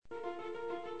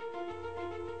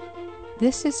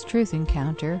This is Truth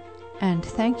Encounter, and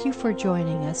thank you for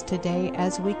joining us today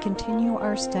as we continue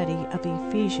our study of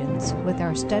Ephesians with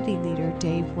our study leader,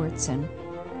 Dave Wurtson.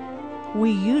 We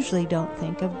usually don't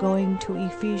think of going to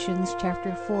Ephesians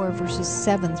chapter 4, verses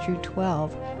 7 through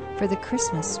 12 for the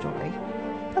Christmas story,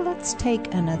 but let's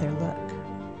take another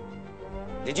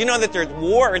look. Did you know that there's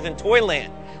wars in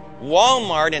Toyland?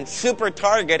 Walmart and Super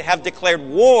Target have declared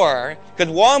war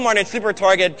because Walmart and Super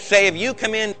Target say if you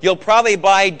come in, you'll probably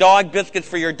buy dog biscuits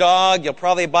for your dog, you'll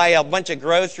probably buy a bunch of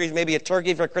groceries, maybe a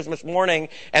turkey for Christmas morning,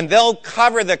 and they'll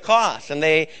cover the cost, and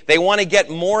they want to get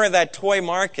more of that toy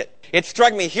market. It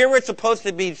struck me, here we're supposed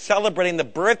to be celebrating the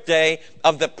birthday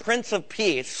of the Prince of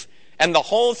Peace, and the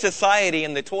whole society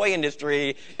in the toy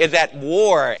industry is at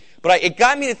war. But it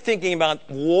got me to thinking about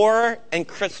war and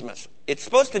Christmas. It's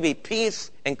supposed to be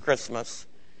peace and Christmas,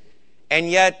 and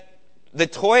yet the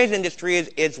toys industry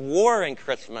is war and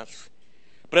Christmas.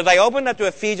 But as I opened up to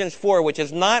Ephesians 4, which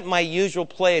is not my usual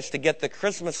place to get the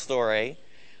Christmas story,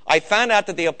 I found out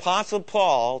that the Apostle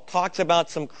Paul talks about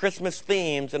some Christmas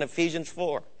themes in Ephesians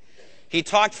 4. He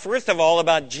talks, first of all,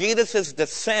 about Jesus'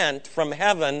 descent from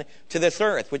heaven to this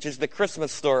earth, which is the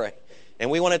Christmas story. And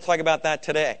we want to talk about that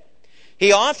today.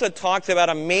 He also talks about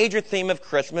a major theme of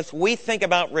Christmas. We think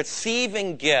about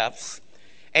receiving gifts.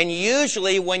 And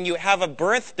usually when you have a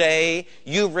birthday,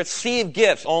 you receive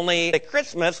gifts. Only at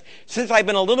Christmas, since I've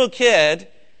been a little kid,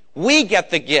 we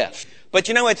get the gifts. But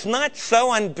you know, it's not so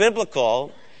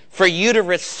unbiblical for you to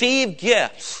receive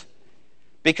gifts,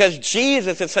 because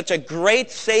Jesus is such a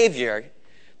great Savior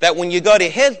that when you go to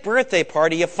His birthday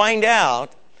party, you find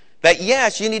out that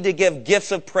yes, you need to give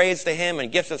gifts of praise to Him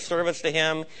and gifts of service to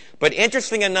Him. But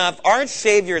interesting enough, our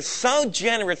Savior is so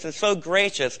generous and so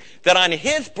gracious that on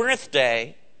His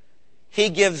birthday, He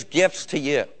gives gifts to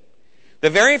you. The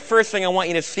very first thing I want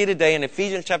you to see today in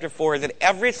Ephesians chapter 4 is that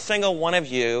every single one of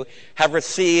you have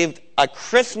received a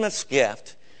Christmas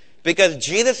gift because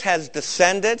Jesus has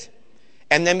descended,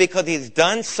 and then because He's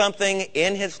done something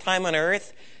in His time on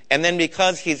earth, and then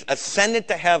because He's ascended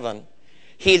to heaven,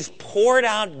 He's poured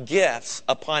out gifts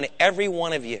upon every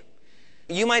one of you.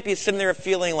 You might be sitting there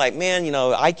feeling like, man, you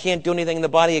know, I can't do anything in the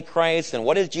body of Christ, and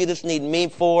what does Jesus need me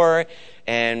for?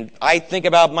 And I think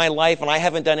about my life, and I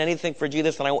haven't done anything for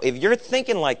Jesus. And if you're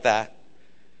thinking like that,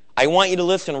 I want you to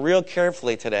listen real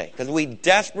carefully today, because we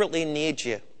desperately need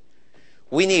you.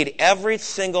 We need every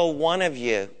single one of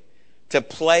you to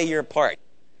play your part.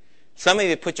 Some of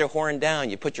you put your horn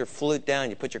down, you put your flute down,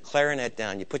 you put your clarinet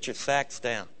down, you put your sax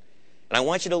down. And I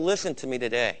want you to listen to me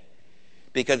today,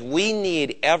 because we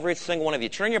need every single one of you.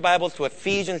 Turn your Bibles to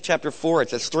Ephesians chapter 4.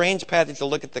 It's a strange passage to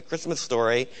look at the Christmas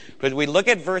story, but as we look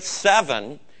at verse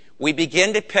 7, we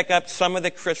begin to pick up some of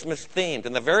the Christmas themes.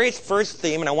 And the very first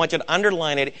theme, and I want you to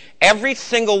underline it, every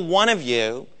single one of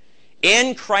you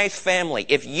in Christ's family,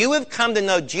 if you have come to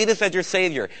know Jesus as your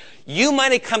Savior, you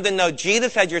might have come to know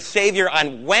Jesus as your Savior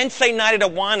on Wednesday night at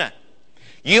Awana.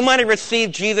 You might have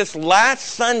received Jesus last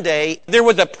Sunday. There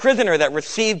was a prisoner that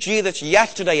received Jesus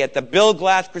yesterday at the Bill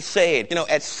Glass Crusade. You know,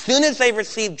 as soon as they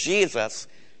received Jesus,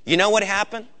 you know what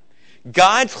happened?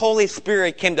 God's Holy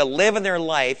Spirit came to live in their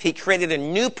life. He created a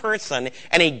new person,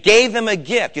 and He gave them a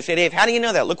gift. You say, Dave, how do you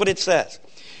know that? Look what it says.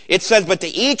 It says, but to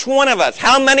each one of us,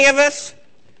 how many of us?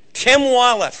 Tim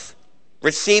Wallace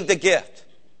received a gift.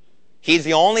 He's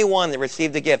the only one that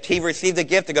received a gift. He received a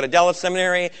gift to go to Dallas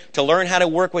Seminary to learn how to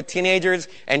work with teenagers,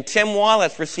 and Tim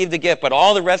Wallace received a gift, but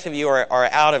all the rest of you are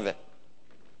out of it.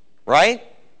 Right?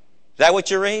 Is that what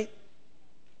you read?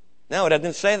 No, it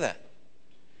doesn't say that.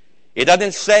 It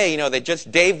doesn't say, that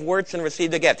just Dave Wurtson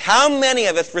received a gift. How many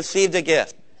of us received a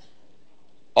gift?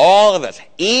 All of us.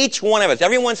 Each one of us.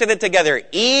 Everyone say that together.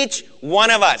 Each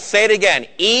one of us. Say it again.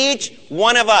 Each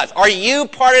one of us. Are you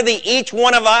part of the each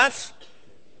one of us?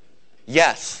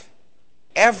 Yes.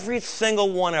 Every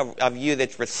single one of you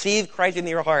that's received Christ into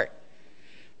your heart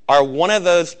are one of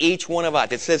those each one of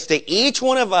us. It says to each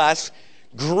one of us,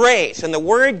 grace. And the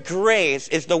word grace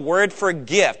is the word for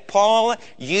gift. Paul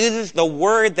uses the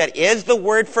word that is the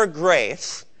word for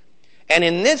grace. And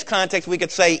in this context, we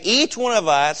could say each one of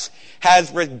us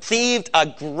has received a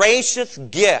gracious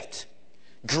gift.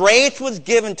 Grace was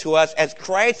given to us as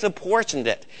Christ apportioned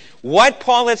it. What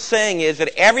Paul is saying is that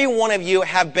every one of you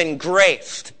have been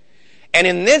graced. And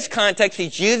in this context,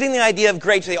 he's using the idea of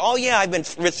grace to say, oh yeah, I've been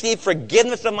received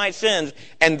forgiveness of my sins,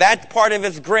 and that's part of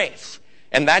His grace.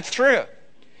 And that's true.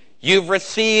 You've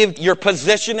received your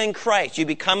position in Christ. You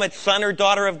become a son or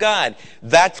daughter of God.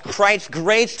 That's Christ's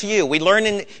grace to you. We learn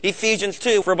in Ephesians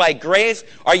 2, for by grace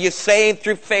are you saved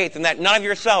through faith, and that not of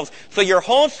yourselves. So your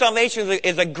whole salvation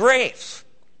is a grace.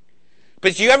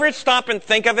 But do you ever stop and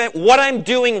think of it? What I'm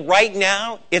doing right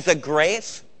now is a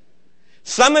grace.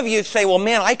 Some of you say, well,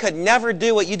 man, I could never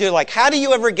do what you do. Like, how do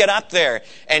you ever get up there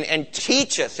and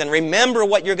teach us and remember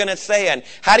what you're going to say? And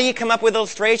how do you come up with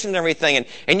illustrations and everything?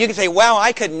 And you can say, wow,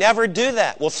 I could never do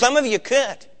that. Well, some of you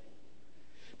could.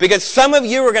 Because some of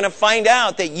you are going to find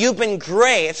out that you've been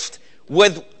graced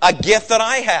with a gift that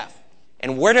I have.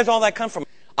 And where does all that come from?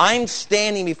 I'm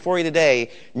standing before you today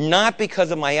not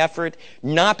because of my effort,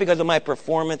 not because of my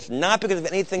performance, not because of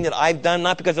anything that I've done,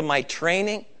 not because of my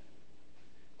training,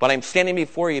 but I'm standing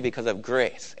before you because of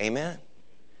grace. Amen?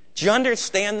 Do you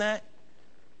understand that?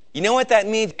 You know what that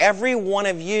means? Every one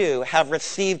of you have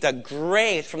received a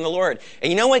grace from the Lord.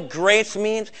 And you know what grace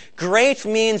means? Grace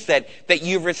means that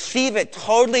you receive it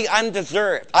totally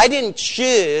undeserved. I didn't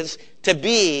choose to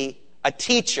be a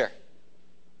teacher.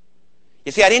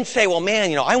 You see, I didn't say, well,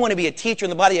 man, I want to be a teacher in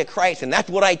the body of Christ, and that's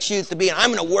what I choose to be, and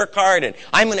I'm going to work hard, and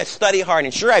I'm going to study hard.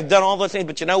 And sure, I've done all those things,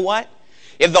 but you know what?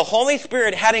 If the Holy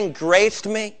Spirit hadn't graced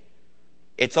me,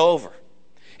 it's over.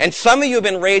 And some of you have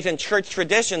been raised in church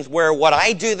traditions where what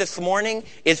I do this morning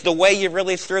is the way you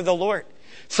really serve the Lord.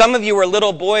 Some of you were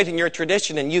little boys in your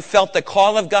tradition, and you felt the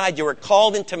call of God. You were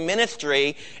called into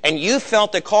ministry, and you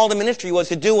felt the call to ministry was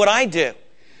to do what I do.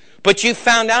 But you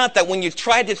found out that when you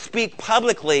tried to speak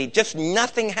publicly, just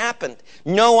nothing happened.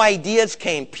 No ideas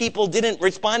came. People didn't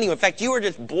respond to you. In fact, you were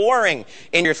just boring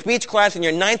in your speech class in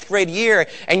your 9th grade year,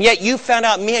 and yet you found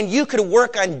out, man, you could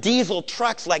work on diesel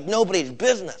trucks like nobody's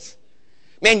business.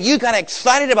 Man, you got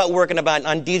excited about working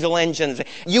on diesel engines.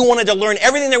 You wanted to learn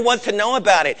everything there was to know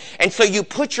about it. And so you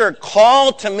put your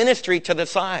call to ministry to the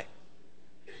side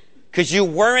because you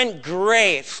weren't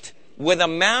graced with a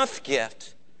mouth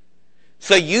gift.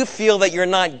 So you feel that you're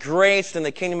not graced in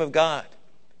the kingdom of God.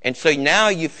 And so now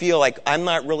you feel like, I'm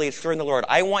not really serving the Lord.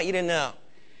 I want you to know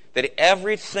that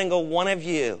every single one of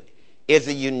you is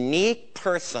a unique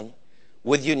person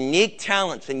with unique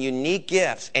talents and unique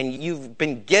gifts. And you've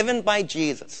been given by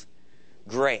Jesus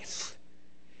grace.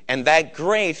 And that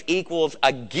grace equals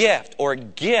a gift or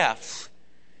gifts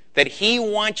that he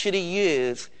wants you to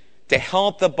use to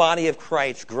help the body of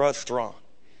Christ grow strong.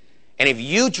 And if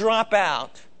you drop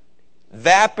out,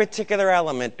 that particular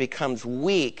element becomes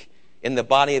weak in the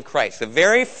body of Christ. The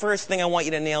very first thing I want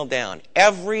you to nail down,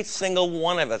 every single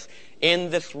one of us in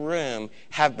this room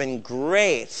have been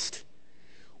graced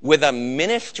with a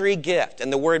ministry gift.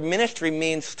 And the word ministry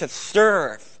means to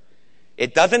serve.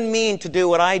 It doesn't mean to do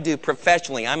what I do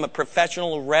professionally. I'm a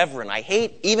professional reverend. I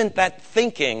hate even that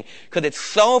thinking because it's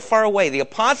so far away. The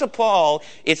Apostle Paul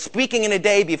is speaking in a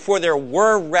day before there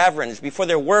were reverends, before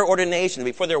there were ordinations,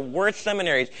 before there were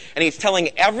seminaries. And he's telling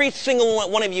every single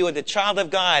one of you as a child of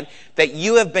God that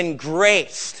you have been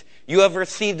graced. You have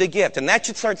received a gift. And that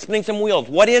should start spinning some wheels.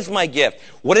 What is my gift?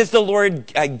 What has the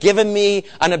Lord given me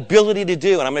an ability to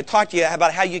do? And I'm going to talk to you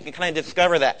about how you can kind of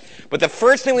discover that. But the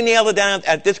first thing we nail down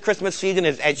at this Christmas season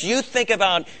is as you think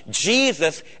about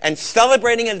Jesus and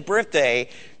celebrating his birthday,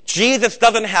 Jesus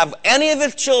doesn't have any of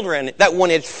his children that when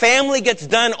his family gets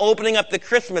done opening up the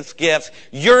Christmas gifts,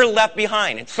 you're left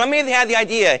behind. And some of you had the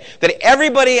idea that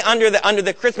everybody under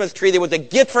the Christmas tree, there was a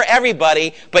gift for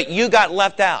everybody, but you got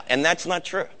left out. And that's not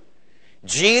true.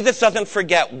 Jesus doesn't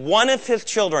forget one of his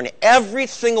children. Every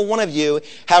single one of you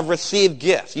have received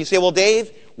gifts. You say, well,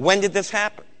 Dave, when did this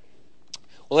happen?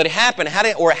 Well, it happened.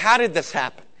 How did this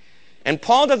happen? And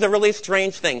Paul does a really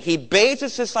strange thing. He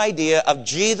bases this idea of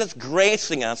Jesus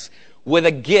gracing us with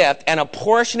a gift and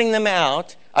apportioning them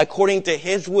out according to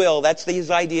his will. That's his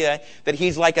idea, that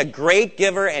he's like a great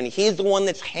giver and he's the one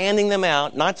that's handing them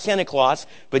out, not Santa Claus,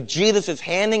 but Jesus is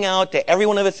handing out to every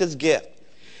one of us his gift.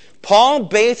 Paul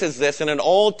bases this in an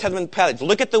Old Testament passage.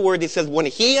 Look at the word. He says, when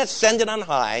he ascended on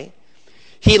high,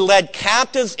 he led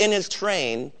captives in his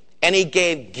train, and he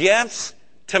gave gifts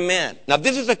to men. Now,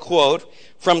 this is a quote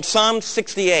from Psalm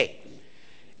 68.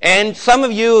 And some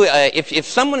of you, if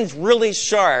someone's really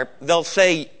sharp, they'll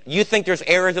say, you think there's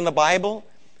errors in the Bible?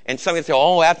 And some of you say,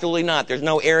 oh, absolutely not. There's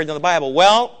no errors in the Bible.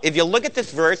 Well, if you look at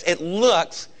this verse, it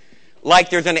looks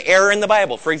like there's an error in the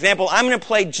Bible. For example, I'm going to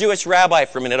play Jewish rabbi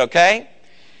for a minute, okay?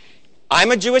 I'm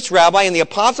a Jewish rabbi, and the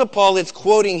Apostle Paul is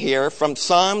quoting here from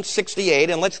Psalm 68,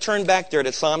 and let's turn back there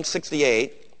to Psalm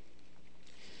 68.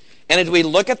 And as we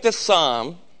look at this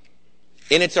psalm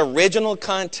in its original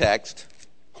context,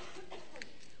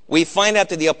 we find out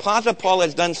that the Apostle Paul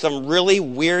has done some really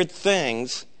weird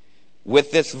things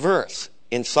with this verse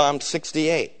in Psalm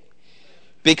 68.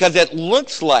 Because it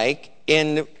looks like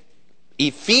in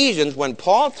Ephesians, when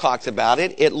Paul talks about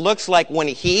it, it looks like when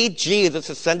he, Jesus,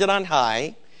 ascended on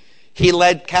high, he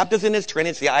led captives in his train.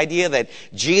 It's the idea that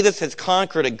Jesus has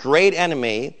conquered a great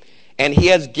enemy. and he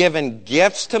has given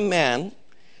gifts to men.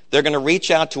 They're going to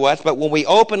reach out to us. But when we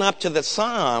open up to the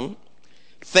psalm,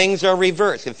 things are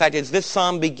reversed. In fact, as this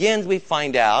psalm begins, we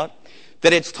find out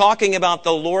that it's talking about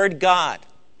the Lord God.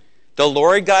 The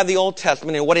Lord God of the Old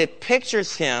Testament. And what it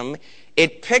pictures him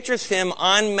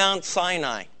on Mount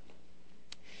Sinai.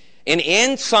 And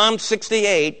in Psalm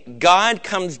 68, God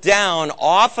comes down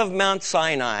off of Mount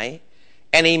Sinai,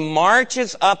 and he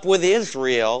marches up with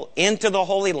Israel into the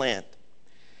Holy Land.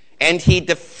 And he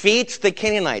defeats the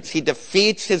Canaanites. He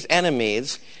defeats his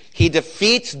enemies. He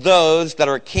defeats those that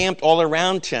are camped all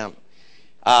around him.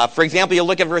 For example, you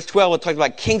look at verse 12, it talks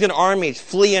about kings and armies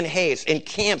flee in haste. In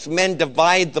camps, men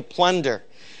divide the plunder.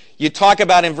 You talk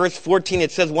about in verse 14,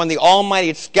 it says, when the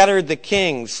Almighty scattered the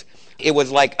kings, it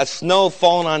was like a snow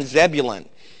falling on Zebulun.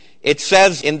 It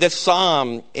says in this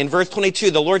psalm, in verse 22,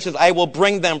 the Lord says, I will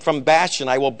bring them from Bashan.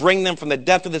 I will bring them from the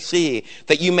depth of the sea,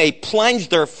 that you may plunge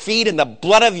their feet in the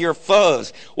blood of your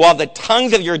foes, while the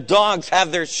tongues of your dogs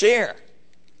have their share.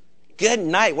 Good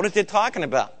night. What is it talking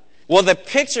about? Well, the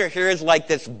picture here is like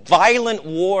this violent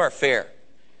warfare.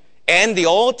 And the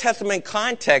Old Testament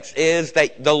context is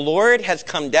that the Lord has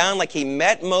come down like he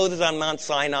met Moses on Mount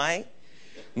Sinai.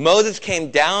 Moses came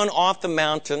down off the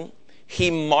mountain. He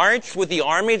marched with the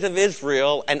armies of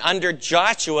Israel, and under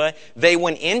Joshua, they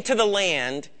went into the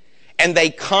land, and they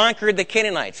conquered the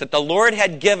Canaanites. That the Lord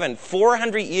had given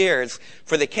 400 years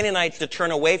for the Canaanites to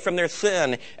turn away from their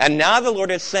sin. And now the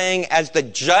Lord is saying, as the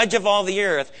judge of all the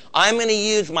earth, I'm going to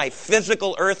use my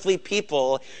physical earthly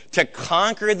people to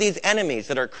conquer these enemies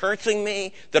that are cursing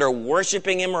me, that are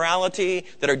worshiping immorality,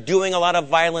 that are doing a lot of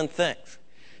violent things.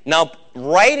 Now,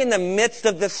 right in the midst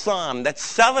of this psalm that's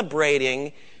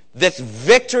celebrating this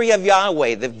victory of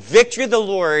Yahweh, the victory of the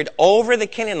Lord over the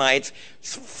Canaanites,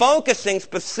 focusing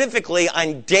specifically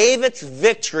on David's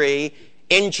victory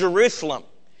in Jerusalem.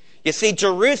 You see,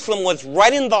 Jerusalem was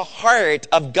right in the heart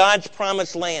of God's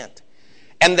promised land.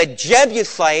 And the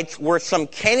Jebusites were some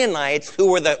Canaanites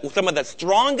who were some of the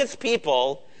strongest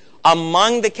people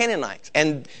among the Canaanites.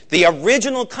 And the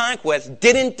original conquest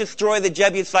didn't destroy the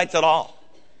Jebusites at all.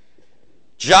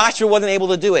 Joshua wasn't able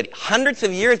to do it. Hundreds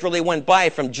of years really went by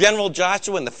from General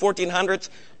Joshua in the 1400s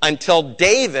until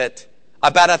David,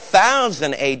 about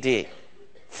 1000 AD.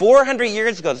 400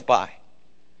 years goes by.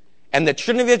 And the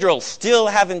children of Israel still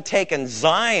haven't taken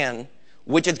Zion,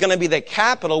 which is going to be the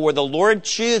capital where the Lord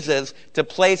chooses to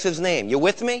place his name. You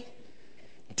with me?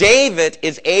 David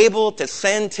is able to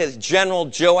send his general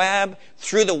Joab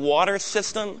through the water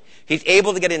system. He's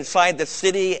able to get inside the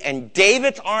city, and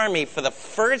David's army, for the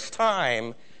first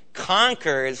time,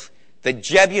 conquers the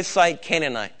Jebusite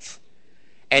Canaanites.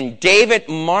 And David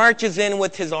marches in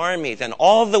with his armies, and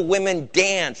all the women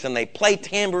dance, and they play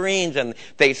tambourines, and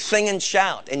they sing and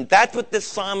shout. And that's what this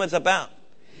psalm is about.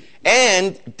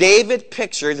 And David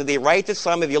pictures, as he writes this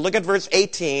psalm, if you look at verse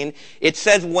 18, it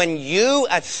says, when you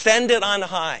ascended on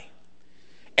high.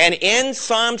 And in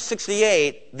Psalm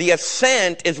 68, the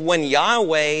ascent is when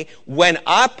Yahweh went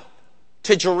up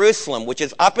to Jerusalem, which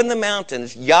is up in the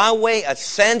mountains. Yahweh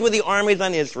ascends with the armies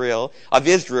of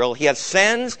Israel. He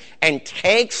ascends and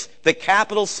takes the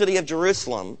capital city of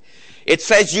Jerusalem. It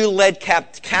says you led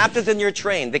captives in your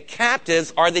train. The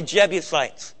captives are the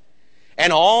Jebusites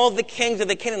and all the kings of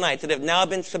the Canaanites that have now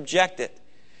been subjected.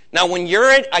 Now, when you're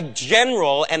a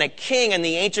general and a king in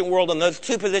the ancient world, and those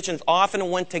two positions often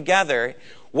went together,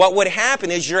 what would happen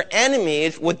is your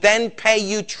enemies would then pay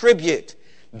you tribute.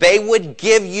 They would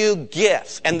give you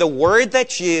gifts. And the word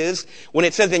that's used when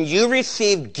it says, and you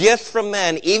receive gifts from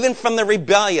men, even from the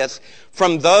rebellious,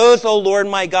 from those, O Lord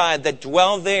my God, that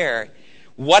dwell there,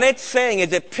 what it's saying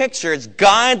is it pictures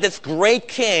God, this great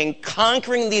king,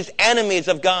 conquering these enemies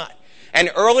of God. And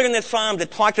earlier in the Psalms,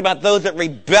 it talked about those that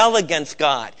rebel against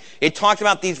God. It talked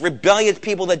about these rebellious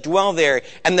people that dwell there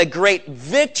and the great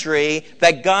victory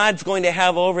that God's going to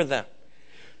have over them.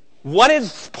 What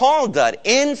has Paul done?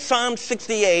 In Psalm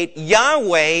 68,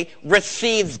 Yahweh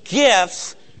receives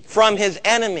gifts from his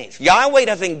enemies. Yahweh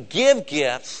doesn't give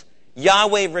gifts.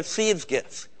 Yahweh receives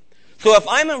gifts. So if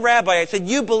I'm a rabbi, I said,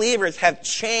 you believers have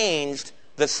changed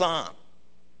the Psalm.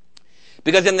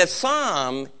 Because in the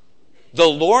Psalm, the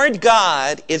Lord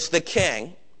God is the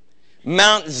king.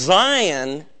 Mount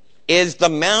Zion is the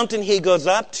mountain he goes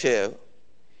up to.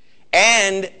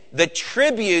 And the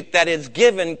tribute that is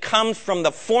given comes from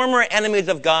the former enemies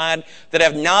of God that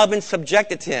have now been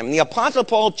subjected to him. And the Apostle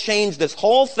Paul changed this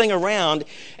whole thing around,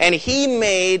 and he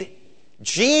made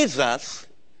Jesus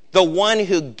the one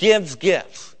who gives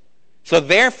gifts. So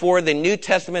therefore, the New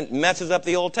Testament messes up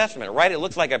the Old Testament, right? It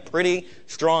looks like a pretty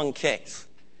strong case.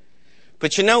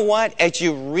 But you know what? As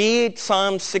you read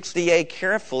Psalm 68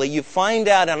 carefully, you find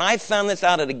out, and I found this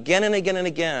out again and again and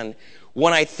again,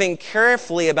 when I think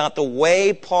carefully about the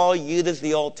way Paul uses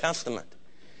the Old Testament.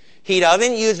 He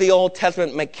doesn't use the Old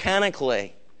Testament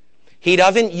mechanically. He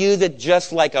doesn't use it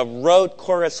just like a rote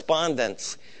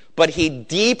correspondence, but he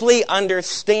deeply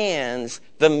understands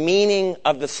the meaning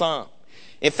of the psalm.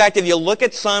 In fact, if you look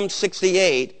at Psalm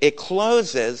 68, it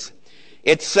closes,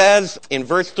 it says in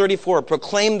verse 34,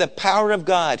 proclaim the power of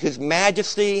God, whose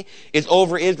majesty is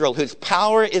over Israel, whose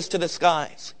power is to the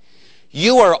skies.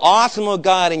 You are awesome, O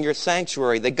God, in your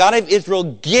sanctuary. The God of Israel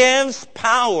gives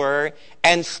power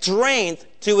and strength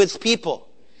to his people.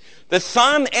 The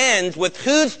psalm ends with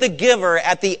who's the giver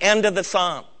at the end of the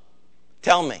psalm?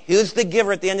 Tell me, who's the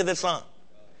giver at the end of the psalm?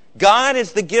 God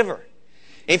is the giver.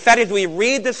 In fact, as we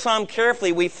read the psalm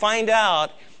carefully, we find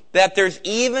out that there's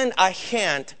even a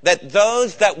hint that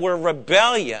those that were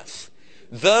rebellious,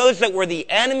 those that were the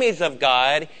enemies of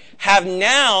God, have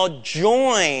now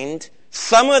joined.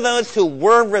 Some of those who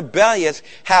were rebellious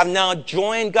have now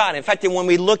joined God. In fact, when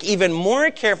we look even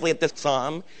more carefully at this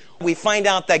psalm, we find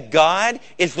out that God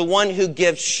is the one who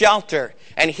gives shelter,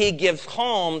 and he gives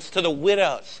homes to the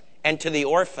widows and to the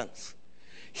orphans.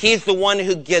 He's the one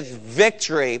who gives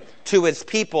victory to his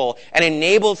people and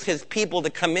enables his people to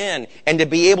come in and to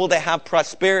be able to have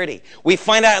prosperity. We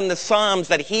find out in the Psalms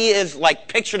that he is like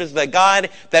pictured as the God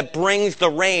that brings the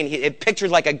rain. It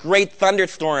pictures like a great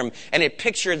thunderstorm, and it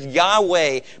pictures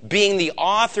Yahweh being the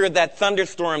author of that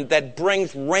thunderstorm that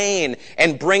brings rain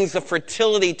and brings the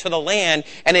fertility to the land.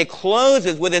 And it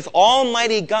closes with his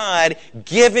almighty God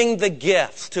giving the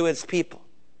gifts to his people.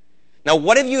 Now,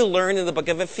 what have you learned in the book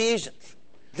of Ephesians?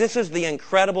 This is the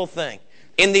incredible thing.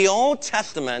 In the Old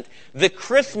Testament, the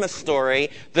Christmas story,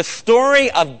 the story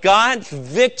of God's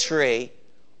victory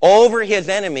over his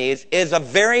enemies, is a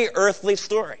very earthly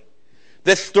story.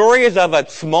 The story is of a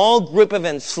small group of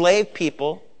enslaved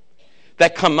people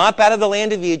that come up out of the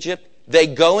land of Egypt. They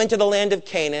go into the land of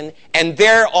Canaan, and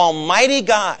their almighty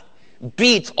God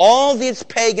beats all these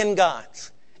pagan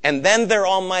gods. And then their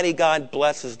almighty God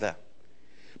blesses them.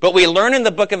 But we learn in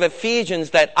the book of Ephesians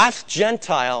that us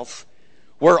Gentiles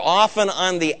were often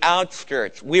on the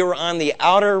outskirts. We were on the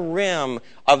outer rim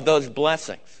of those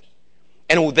blessings.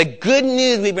 And the good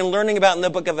news we've been learning about in the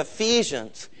book of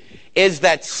Ephesians is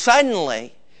that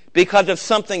suddenly, because of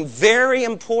something very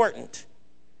important,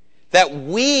 that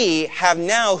we have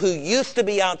now, who used to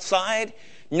be outside,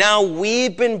 now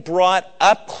we've been brought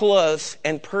up close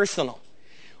and personal.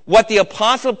 What the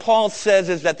Apostle Paul says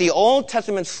is that the Old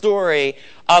Testament story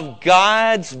of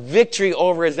God's victory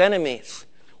over his enemies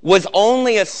was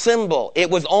only a symbol.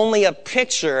 It was only a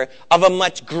picture of a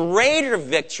much greater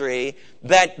victory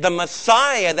that the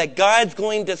Messiah that God's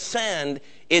going to send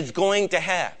is going to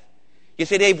have. You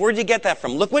say, Dave, where'd you get that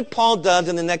from? Look what Paul does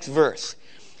in the next verse.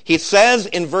 He says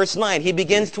in verse 9, he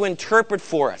begins to interpret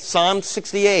for us Psalm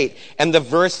 68 and the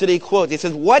verse that he quotes. He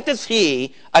says, what does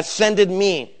he ascended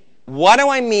mean? What do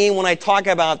I mean when I talk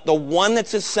about the one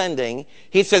that's ascending?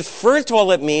 He says, first of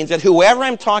all, it means that whoever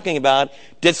I'm talking about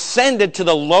descended to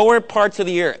the lower parts of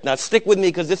the earth. Now, stick with me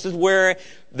because this is where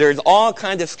there's all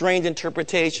kinds of strange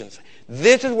interpretations.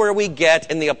 This is where we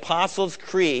get in the Apostles'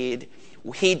 Creed,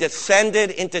 he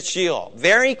descended into Sheol.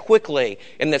 Very quickly,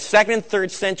 in the 2nd and 3rd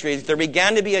centuries, there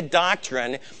began to be a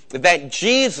doctrine that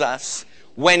Jesus,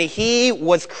 when he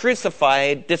was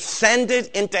crucified,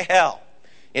 descended into hell.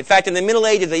 In fact, in the Middle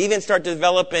Ages, they even start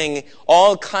developing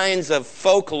all kinds of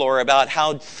folklore about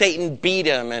how Satan beat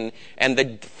him and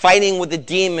the fighting with the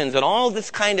demons and all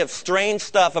this kind of strange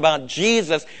stuff about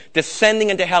Jesus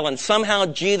descending into hell. And somehow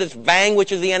Jesus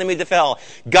vanquishes the enemies of hell.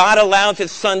 God allows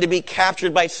his son to be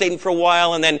captured by Satan for a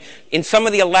while. And then in some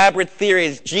of the elaborate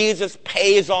theories, Jesus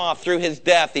pays off through his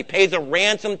death. He pays a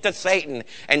ransom to Satan.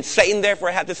 And Satan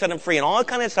therefore had to set him free and all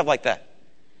kind of stuff like that.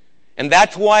 And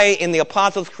that's why in the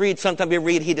Apostles' Creed, sometimes we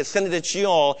read, he descended to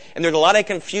Sheol, and there's a lot of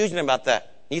confusion about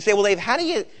that. And you say, well, Dave, how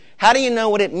do you know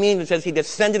what it means when it says he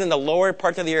descended in the lower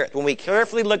parts of the earth? When we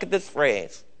carefully look at this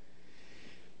phrase,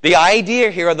 the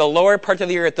idea here of the lower parts of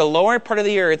the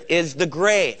earth is the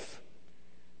grave.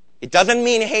 It doesn't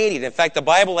mean Hades. In fact, the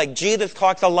Bible, like Jesus,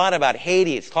 talks a lot about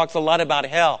Hades, talks a lot about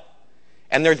hell.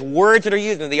 And there's words that are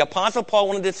used. And the Apostle Paul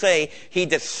wanted to say he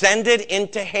descended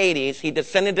into Hades, he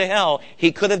descended to hell.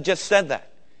 He could have just said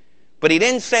that. But he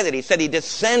didn't say that. He said he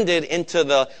descended into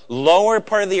the lower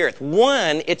part of the earth.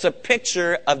 One, it's a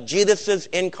picture of Jesus'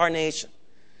 incarnation.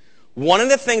 One of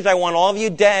the things I want all of you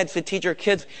dads to teach your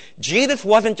kids, Jesus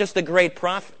wasn't just a great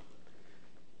prophet.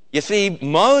 You see,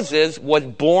 Moses was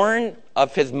born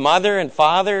of his mother and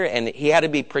father, and he had to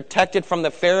be protected from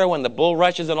the Pharaoh and the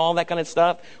bulrushes and all that kind of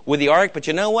stuff with the ark. But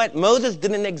you know what? Moses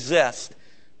didn't exist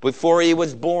before he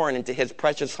was born into his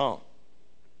precious home.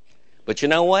 But you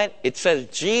know what? It says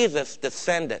Jesus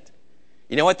descended.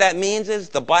 You know what that means is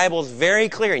the Bible's very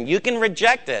clear, and you can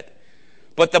reject it,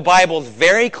 but the Bible's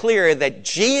very clear that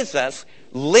Jesus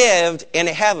lived in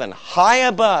heaven, high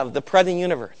above the present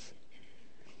universe.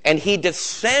 And he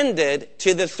descended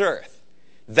to this earth.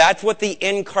 That's what the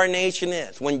incarnation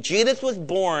is. When Jesus was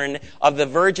born of the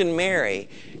Virgin Mary,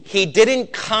 he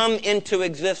didn't come into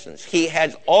existence. He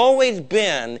has always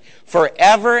been,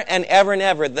 forever and ever and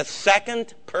ever, the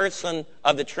second person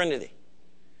of the Trinity.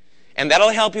 And that'll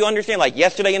help you understand. Like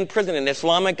yesterday in prison, an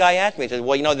Islamic guy asked me, he said,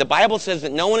 well, you know, the Bible says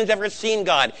that no one has ever seen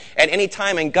God at any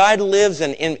time, and God lives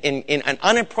in an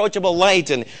unapproachable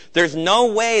light, and there's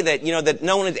no way that, you know, that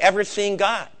no one has ever seen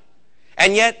God.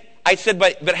 And yet, I said,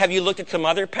 but have you looked at some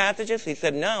other passages? He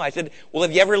said, no. I said, well,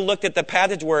 have you ever looked at the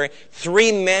passage where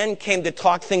 3 men came to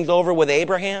talk things over with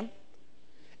Abraham?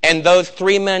 And those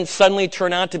 3 men suddenly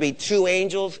turn out to be 2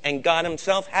 angels and God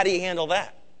himself? How do you handle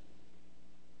that?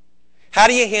 How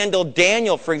do you handle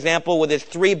Daniel, for example, with his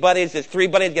 3 buddies? His 3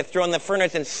 buddies get thrown in the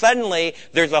furnace, and suddenly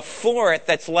there's a 4th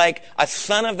that's like a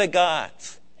son of the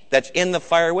gods that's in the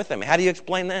fire with him. How do you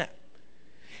explain that?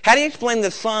 How do you explain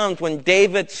the Psalms when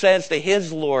David says to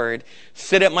his Lord,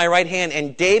 sit at my right hand,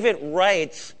 and David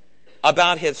writes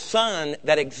about his son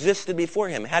that existed before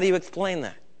him? How do you explain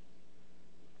that?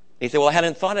 He said, well, I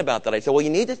hadn't thought about that. I said, well,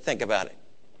 you need to think about it.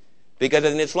 Because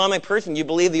as an Islamic person, you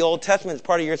believe the Old Testament is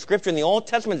part of your scripture, and the Old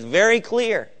Testament is very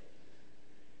clear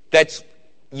that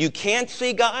you can't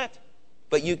see God,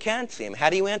 but you can see him. How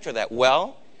do you answer that?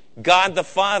 Well, God the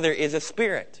Father is a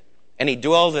spirit, and he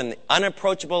dwells in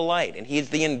unapproachable light, and he's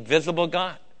the invisible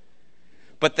God.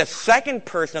 But the second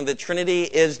person of the Trinity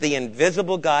is the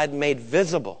invisible God made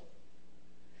visible.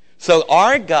 So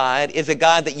our God is a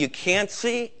God that you can't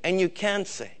see and you can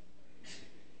see.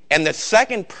 And the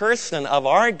second person of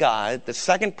our God, the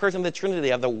second person of the Trinity,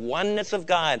 of the oneness of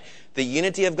God, the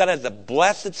unity of God, is the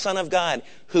blessed Son of God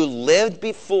who lived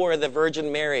before the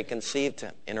Virgin Mary conceived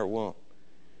him in her womb.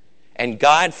 And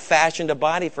God fashioned a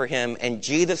body for him, and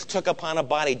Jesus took upon a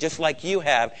body just like you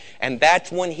have, and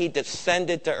that's when he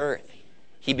descended to earth.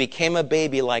 He became a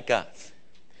baby like us.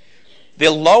 The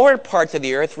lower parts of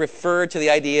the earth refer to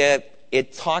the idea,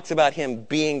 it talks about him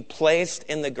being placed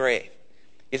in the grave.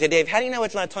 You say, Dave, how do you know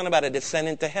it's not talking about a descent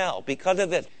into hell? Because of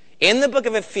this. In the book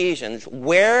of Ephesians,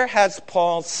 where has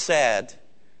Paul said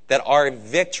that our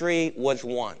victory was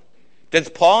won? Does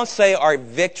Paul say our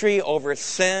victory over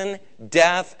sin,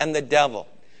 death, and the devil?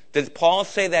 Does Paul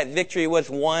say that victory was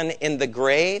won in the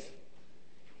grave?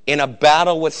 In a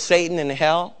battle with Satan in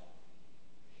hell?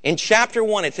 In chapter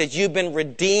 1, it says, you've been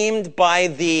redeemed by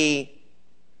the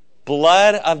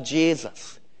blood of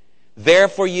Jesus.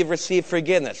 Therefore, you've received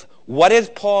forgiveness. What does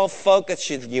Paul focus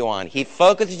you on? He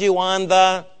focuses you on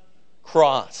the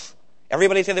cross.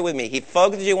 Everybody say that with me. He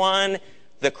focuses you on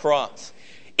the cross.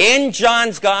 In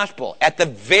John's gospel, at the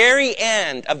very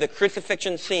end of the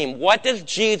crucifixion scene, what does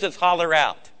Jesus holler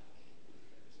out?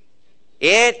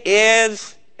 It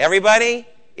is, everybody,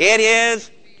 it is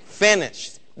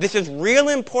finished. This is real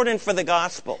important for the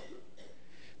gospel.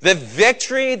 The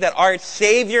victory that our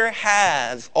Savior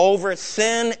has over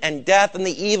sin and death and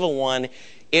the evil one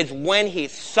is when he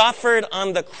suffered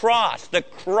on the cross. The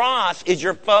cross is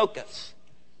your focus.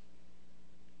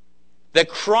 The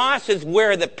cross is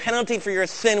where the penalty for your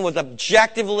sin was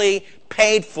objectively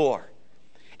paid for.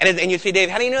 And you say, Dave,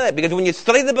 how do you know that? Because when you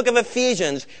study the book of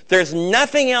Ephesians, there's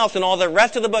nothing else in all the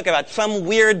rest of the book about some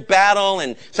weird battle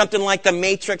and something like the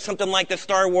Matrix, something like the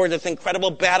Star Wars, this incredible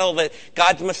battle that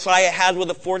God's Messiah has with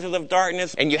the forces of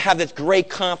darkness, and you have this great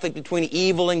conflict between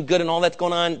evil and good and all that's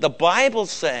going on. The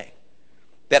Bible's saying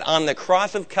that on the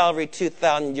cross of Calvary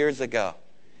 2,000 years ago,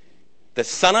 the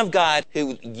Son of God,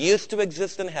 who used to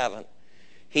exist in heaven,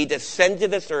 he descended to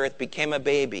this earth, became a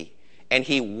baby, and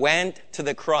he went to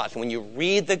the cross. When you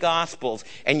read the Gospels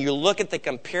and you look at the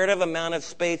comparative amount of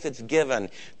space it's given,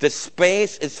 the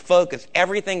space is focused.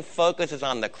 Everything focuses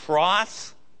on the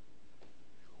cross,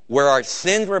 where our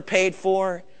sins were paid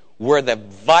for, where the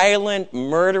violent,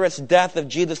 murderous death of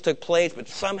Jesus took place, but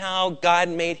somehow God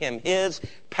made him his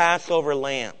Passover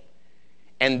lamb.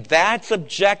 And that's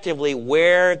objectively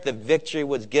where the victory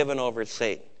was given over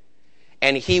Satan.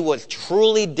 And he was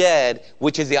truly dead,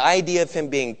 which is the idea of him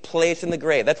being placed in the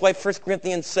grave. That's why 1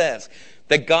 Corinthians says,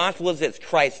 the gospel is this: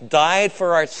 Christ died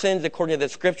for our sins according to the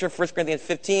scripture, 1 Corinthians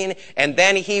 15, and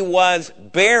then he was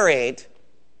buried,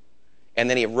 And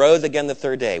then he rose again the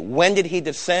third day. When did he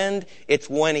descend? It's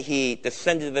when he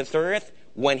descended to this earth,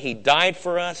 when he died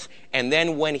for us, and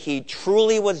then when he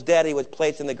truly was dead, he was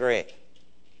placed in the grave.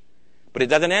 But it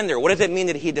doesn't end there. What does it mean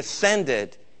that he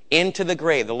descended into the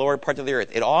grave, the lower part of the earth?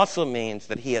 It also means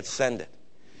that he ascended.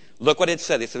 Look what it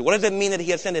said. It said, what does it mean that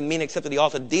he ascended? Mean except that he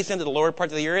also descended to the lower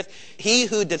part of the earth? He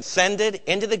who descended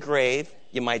into the grave,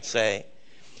 you might say,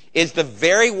 is the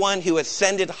very one who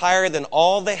ascended higher than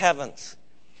all the heavens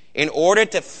in order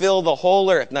to fill the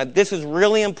whole earth. Now, this is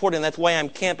really important. That's why I'm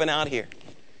camping out here.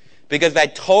 Because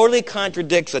that totally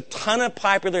contradicts a ton of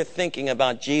popular thinking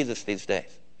about Jesus these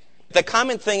days. The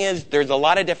common thing is there's a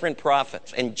lot of different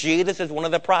prophets, and Jesus is one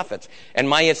of the prophets. And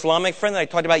my Islamic friend that I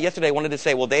talked about yesterday wanted to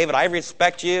say, well, David, I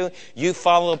respect you. You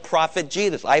follow Prophet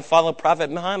Jesus. I follow Prophet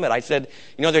Muhammad. I said,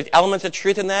 there's elements of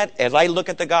truth in that. As I look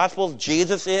at the Gospels,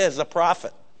 Jesus is a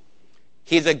prophet.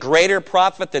 He's a greater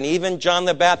prophet than even John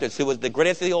the Baptist, who was the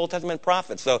greatest of the Old Testament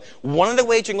prophets. So one of the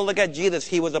ways you can look at Jesus,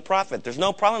 he was a prophet. There's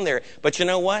no problem there. But you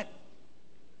know what?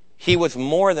 He was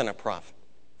more than a prophet.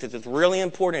 This is really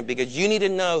important because you need to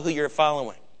know who you're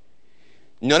following.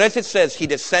 Notice it says he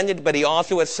descended, but he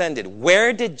also ascended.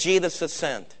 Where did Jesus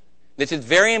ascend? This is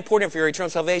very important for your eternal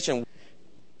salvation.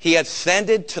 He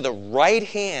ascended to the right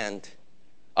hand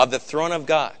of the throne of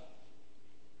God.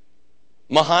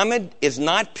 Muhammad is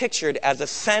not pictured as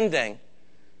ascending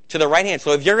to the right hand.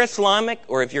 So if you're Islamic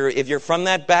or if you're from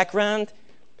that background,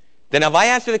 then if I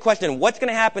ask you the question, what's going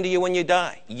to happen to you when you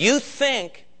die? You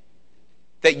think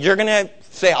that you're going to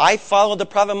say, I followed the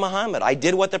Prophet Muhammad. I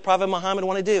did what the Prophet Muhammad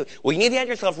wanted to do. Well, you need to ask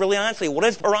yourself really honestly, what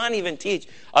does the Quran even teach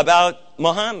about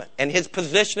Muhammad and his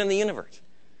position in the universe?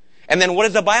 And then what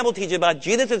does the Bible teach about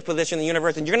Jesus' position in the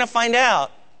universe? And you're going to find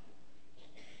out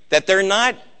that they're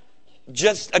not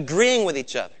just agreeing with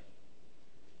each other.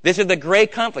 This is the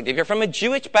great conflict. If you're from a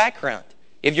Jewish background,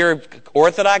 if you're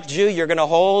Orthodox Jew, you're going to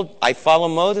hold, I follow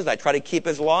Moses, I try to keep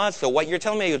his laws. So what you're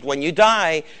telling me is when you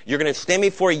die, you're going to stand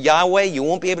before Yahweh. You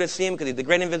won't be able to see him because he's the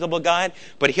great invisible God,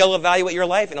 but he'll evaluate your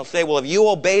life and he'll say, well, if you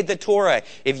obeyed the Torah,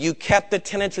 if you kept the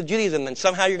tenets of Judaism, then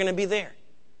somehow you're going to be there.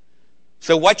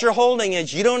 So what you're holding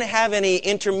is you don't have any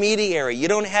intermediary. You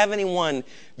don't have anyone.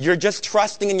 You're just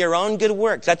trusting in your own good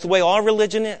works. That's the way all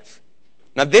religion is.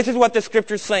 Now, this is what the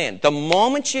Scripture's saying. The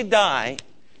moment you die,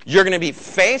 you're going to be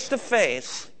face to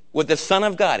face with the Son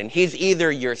of God. And he's either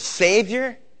your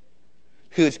Savior,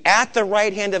 who's at the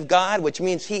right hand of God, which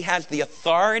means he has the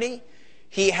authority,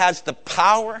 he has the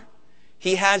power,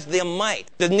 he has the might.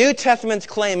 The New Testament's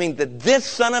claiming that this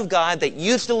Son of God that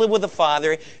used to live with the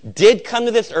Father did come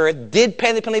to this earth, did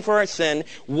pay the penalty for our sin,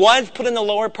 was put in the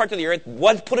lower part of the earth,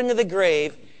 was put into the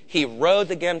grave. He rose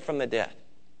again from the dead.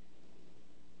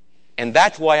 And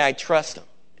that's why I trust him.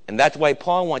 And that's why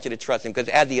Paul wants you to trust him, because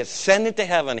as he ascended to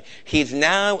heaven, he's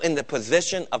now in the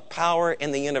position of power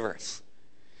in the universe.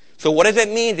 So what does it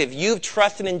mean if you've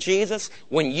trusted in Jesus?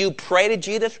 When you pray to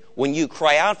Jesus, when you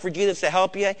cry out for Jesus to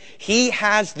help you, he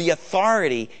has the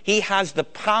authority, he has the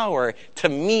power to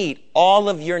meet all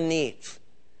of your needs.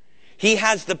 He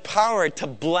has the power to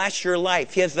bless your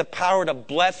life. He has the power to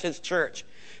bless his church.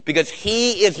 Because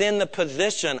he is in the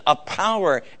position of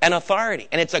power and authority.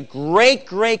 And it's a great,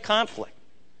 great conflict.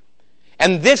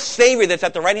 And this Savior that's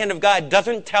at the right hand of God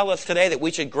doesn't tell us today that we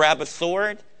should grab a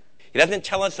sword. He doesn't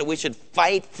tell us that we should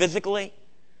fight physically.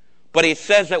 But he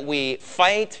says that we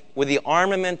fight with the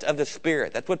armament of the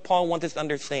Spirit. That's what Paul wants us to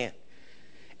understand.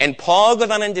 And Paul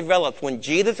goes on and develops, when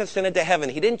Jesus ascended to heaven,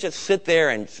 he didn't just sit there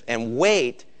and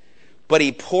wait, but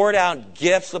he poured out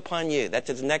gifts upon you. That's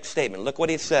his next statement. Look what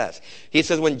he says. He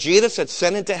says, when Jesus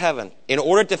ascended to heaven, in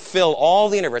order to fill all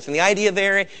the universe, and the idea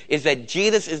there is that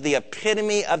Jesus is the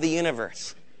epitome of the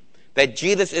universe, that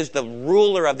Jesus is the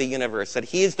ruler of the universe, that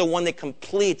he is the one that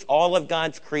completes all of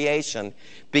God's creation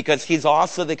because he's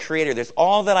also the creator. There's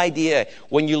all that idea.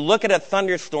 When you look at a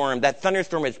thunderstorm, that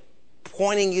thunderstorm is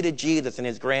pointing you to Jesus and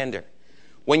his grandeur.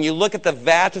 When you look at the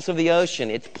vastness of the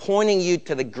ocean, it's pointing you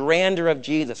to the grandeur of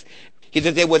Jesus. He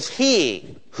says it was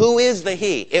he. Who is the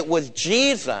he? It was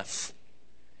Jesus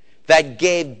that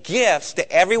gave gifts to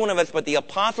every one of us. But the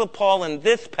Apostle Paul in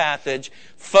this passage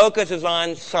focuses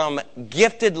on some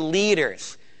gifted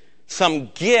leaders, some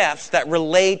gifts that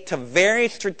relate to very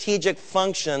strategic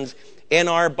functions in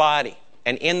our body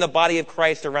and in the body of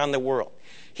Christ around the world.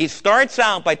 He starts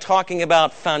out by talking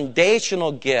about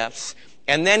foundational gifts,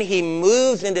 and then he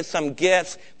moves into some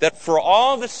gifts that for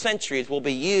all the centuries will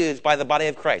be used by the body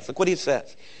of Christ. Look what he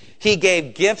says. He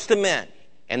gave gifts to men.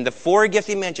 And the four gifts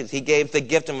he mentions, he gave the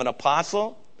gift of an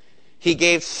apostle. He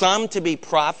gave some to be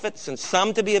prophets, and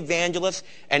some to be evangelists,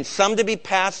 and some to be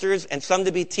pastors, and some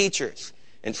to be teachers.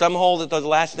 And some hold that those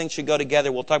last things should go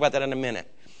together. We'll talk about that in a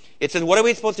minute. It says, what are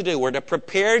we supposed to do? We're to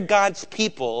prepare God's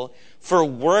people for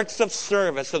works of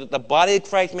service so that the body of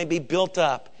Christ may be built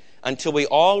up until we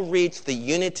all reach the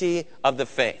unity of the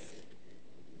faith.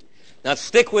 Now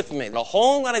stick with me. A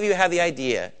whole lot of you have the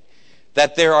idea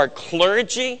that there are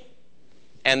clergy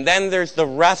and then there's the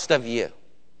rest of you.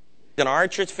 In our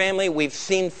church family, we've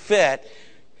seen fit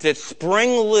to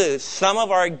spring loose some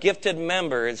of our gifted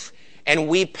members, and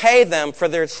we pay them for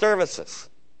their services.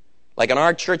 Like in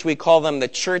our church, we call them the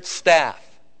church staff.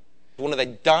 One of the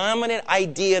dominant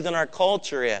ideas in our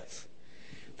culture is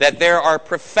that there are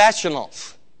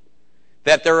professionals.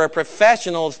 That there are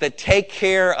professionals that take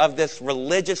care of this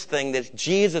religious thing, this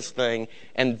Jesus thing,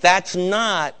 and that's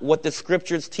not what the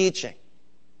Scripture's teaching.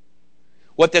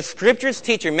 What the Scripture's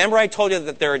teaching, remember I told you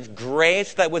that there is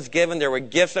grace that was given, there were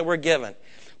gifts that were given.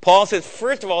 Paul says,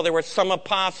 first of all, there were some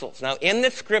apostles. Now, in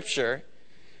the Scripture,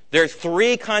 there's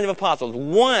three kinds of apostles.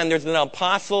 One, there's an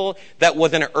apostle that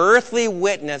was an earthly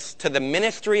witness to the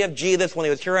ministry of Jesus when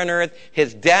he was here on earth,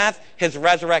 his death, his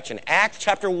resurrection. Acts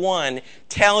chapter 1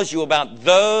 tells you about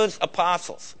those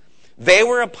apostles. They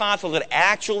were apostles that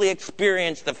actually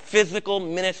experienced the physical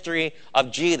ministry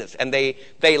of Jesus. And they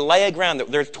lay a ground.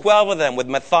 There's 12 of them with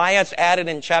Matthias added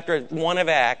in chapter 1 of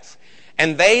Acts.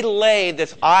 And they lay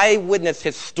this eyewitness,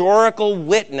 historical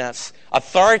witness,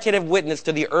 authoritative witness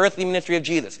to the earthly ministry of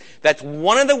Jesus. That's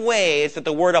one of the ways that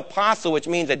the word apostle, which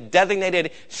means a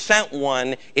designated sent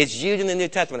one, is used in the New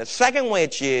Testament. The second way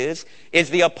it's used is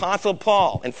the apostle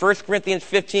Paul. In 1 Corinthians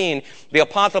 15, the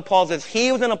apostle Paul says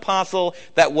he was an apostle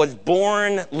that was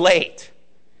born late.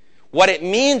 What it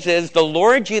means is the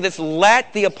Lord Jesus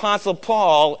let the apostle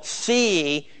Paul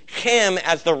see him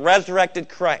as the resurrected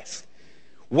Christ.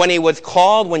 When he was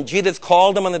called, when Jesus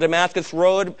called him on the Damascus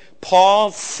Road,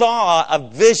 Paul saw a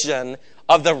vision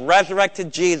of the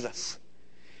resurrected Jesus.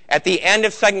 At the end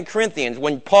of 2 Corinthians,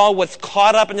 when Paul was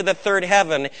caught up into the third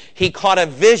heaven, he caught a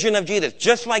vision of Jesus,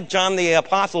 just like John the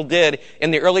Apostle did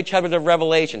in the early chapters of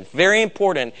Revelation. Very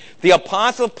important. The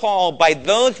Apostle Paul, by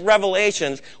those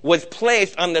revelations, was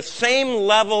placed on the same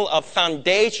level of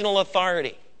foundational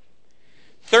authority.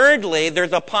 Thirdly,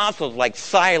 there's apostles like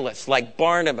Silas, like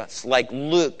Barnabas, like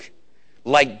Luke,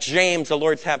 like James, the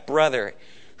Lord's half-brother,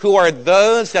 who are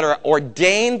those that are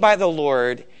ordained by the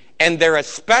Lord, and they're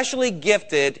especially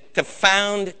gifted to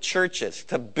found churches,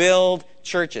 to build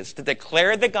churches, to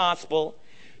declare the gospel,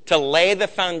 to lay the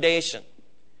foundation.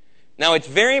 Now, it's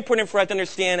very important for us to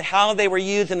understand how they were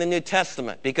used in the New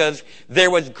Testament, because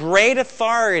there was great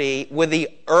authority with the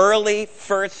early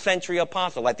first century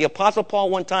apostle. Like the Apostle Paul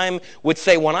one time would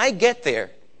say, when I get there,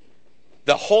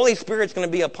 the Holy Spirit's going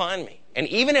to be upon me. And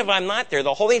even if I'm not there,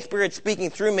 the Holy Spirit's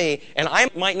speaking through me, and I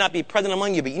might not be present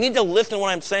among you, but you need to listen to what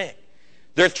I'm saying.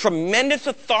 There's tremendous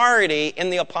authority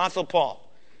in the Apostle Paul,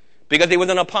 because he was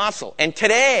an apostle. And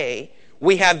today,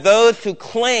 we have those who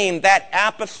claim that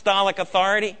apostolic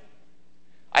authority.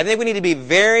 I think we need to be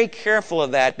very careful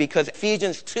of that, because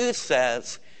Ephesians 2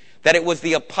 says that it was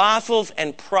the apostles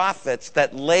and prophets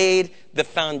that laid the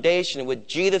foundation with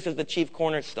Jesus as the chief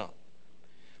cornerstone.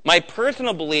 My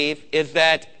personal belief is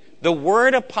that the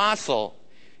word apostle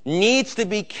needs to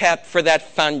be kept for that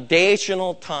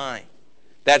foundational time,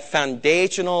 that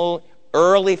foundational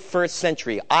early first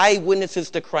century, eyewitnesses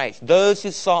to Christ, those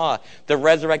who saw the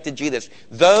resurrected Jesus,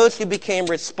 those who became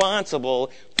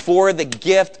responsible for the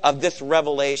gift of this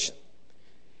revelation.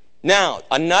 Now,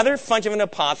 another function of an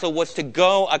apostle was to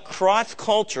go across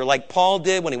culture like Paul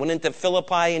did when he went into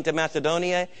Philippi, into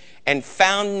Macedonia, and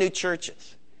found new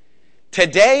churches.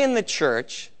 Today in the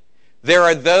church, there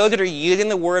are those that are using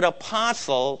the word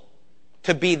apostle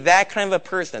to be that kind of a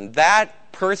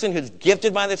person who's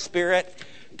gifted by the Spirit,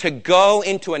 to go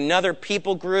into another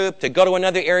people group, to go to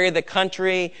another area of the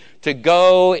country, to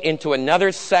go into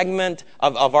another segment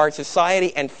of our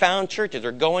society and found churches,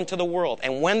 or go into the world.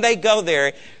 And when they go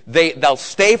there, they'll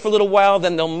stay for a little while,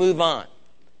 then they'll move on.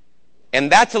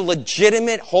 And that's a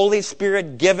legitimate Holy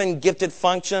Spirit given, gifted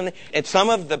function. And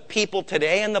some of the people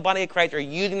today in the body of Christ are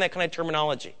using that kind of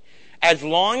terminology. As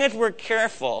long as we're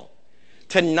careful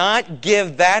to not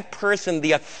give that person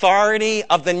the authority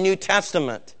of the New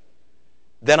Testament,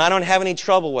 then I don't have any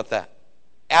trouble with that.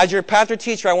 As your pastor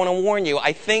teacher, I want to warn you,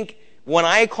 I think when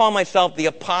I call myself the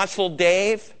Apostle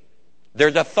Dave,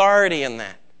 there's authority in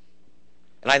that.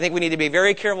 And I think we need to be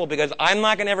very careful, because I'm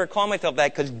not going to ever call myself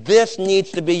that, because this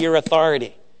needs to be your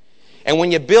authority. And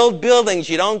when you build buildings,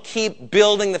 you don't keep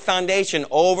building the foundation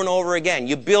over and over again.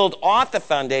 You build off the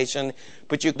foundation,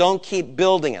 but you don't keep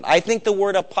building it. I think the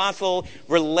word apostle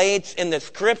relates in the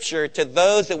Scripture to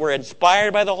those that were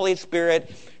inspired by the Holy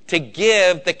Spirit to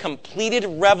give the completed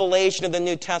revelation of the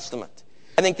New Testament.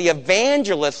 I think the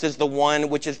evangelist is the one,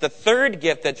 which is the third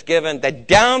gift that's given, that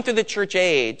down through the church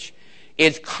age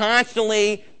is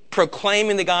constantly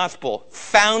proclaiming the gospel,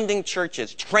 founding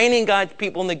churches, training God's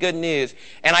people in the good news.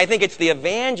 And I think it's the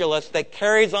evangelist that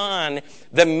carries on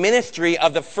the ministry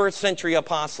of the first century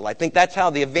apostle. I think that's how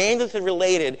the evangelist is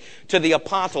related to the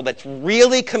apostle that's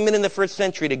really committed in the first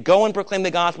century to go and proclaim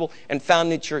the gospel and found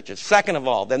new churches. Second of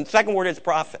all, then the second word is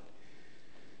prophet.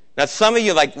 Now some of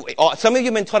you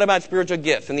have been taught about spiritual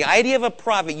gifts. And the idea of a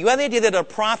prophet, you have the idea that a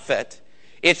prophet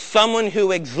is someone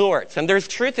who exhorts. And there's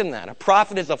truth in that. A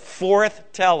prophet is a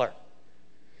foreteller.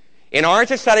 In our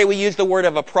society, we use the word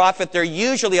of a prophet. They're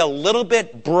usually a little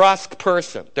bit brusque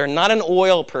person. They're not an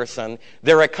oil person.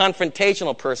 They're a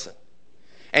confrontational person.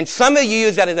 And some of you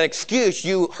use that as an excuse.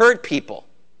 You hurt people.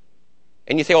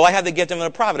 And you say, well, I have the gift of a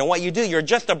prophet. And what you do, you're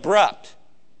just abrupt.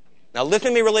 Now listen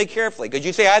to me really carefully. Because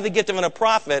you say, I have the gift of a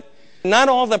prophet. Not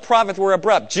all the prophets were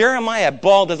abrupt. Jeremiah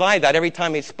bawled his eyes out every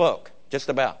time he spoke. Just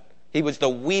about. He was the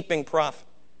weeping prophet.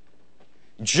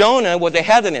 Jonah was a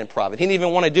hesitant prophet. He didn't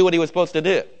even want to do what he was supposed to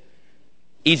do.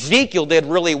 Ezekiel did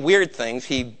really weird things.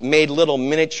 He made little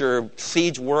miniature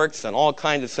siege works and all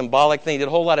kinds of symbolic things. He did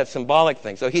a whole lot of symbolic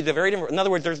things. So he's a very different. In other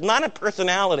words, there's not a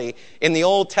personality in the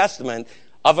Old Testament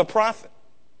of a prophet.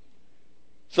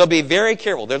 So be very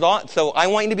careful. So I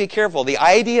want you to be careful. The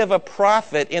idea of a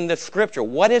prophet in the scripture,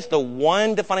 what is the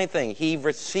one defining thing? He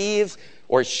receives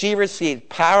or she received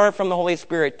power from the Holy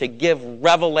Spirit to give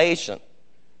revelation.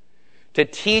 To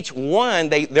teach, one,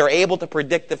 they're able to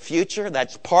predict the future.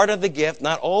 That's part of the gift.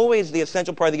 Not always the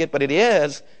essential part of the gift, but it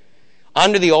is.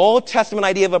 Under the Old Testament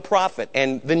idea of a prophet,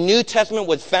 and the New Testament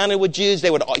was founded with Jews,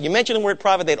 you mention the word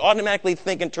prophet, they'd automatically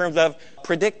think in terms of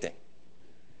predicting.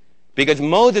 Because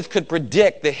Moses could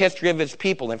predict the history of his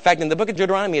people. In fact, in the book of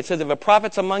Deuteronomy, it says if a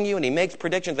prophet's among you and he makes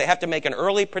predictions, they have to make an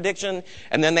early prediction,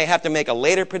 and then they have to make a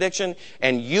later prediction.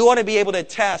 And you ought to be able to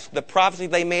test the prophecy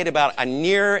they made about a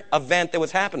near event that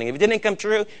was happening. If it didn't come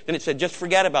true, then it said just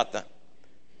forget about them.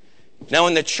 Now,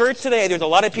 in the church today, there's a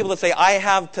lot of people that say, I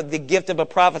have the gift of a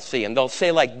prophecy. And they'll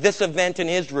say, like, this event in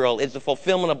Israel is the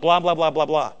fulfillment of blah, blah, blah, blah,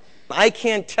 blah. I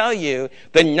can't tell you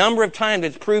the number of times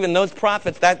it's proven those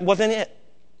prophets, that wasn't it.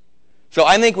 So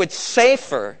I think what's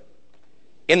safer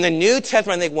in the New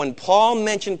Testament, I think when Paul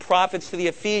mentioned prophets to the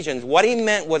Ephesians, what he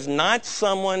meant was not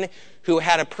someone who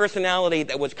had a personality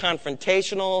that was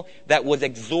confrontational, that was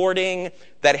exhorting,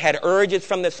 that had urges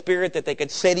from the Spirit that they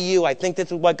could say to you, I think this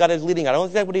is what God is leading. I don't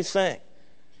think that's what he's saying.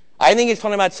 I think he's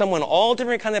talking about someone, all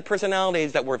different kinds of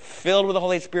personalities that were filled with the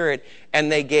Holy Spirit, and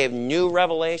they gave new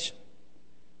revelation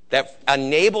that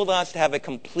enabled us to have a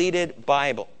completed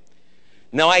Bible.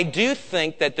 Now, I do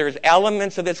think that there's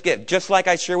elements of this gift. Just like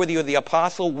I share with you the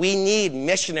apostle, we need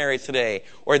missionaries today,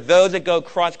 or those that go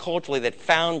cross-culturally that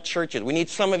found churches. We need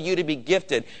some of you to be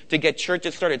gifted to get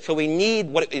churches started. So we need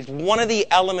what is one of the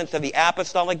elements of the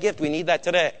apostolic gift. We need that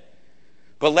today.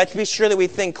 But let's be sure that we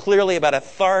think clearly about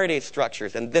authority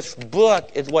structures. And this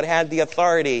book is what has the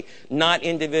authority, not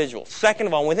individuals. Second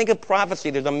of all, when we think of prophecy,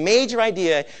 there's a major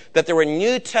idea that there were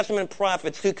New Testament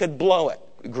prophets who could blow it.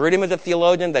 Grudem is a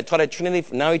theologian that taught at Trinity.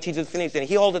 Now he teaches Phoenix, and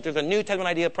he holds that there's a New Testament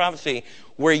idea of prophecy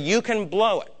where you can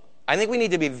blow it. I think we need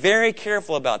to be very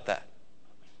careful about that.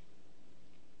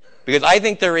 Because I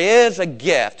think there is a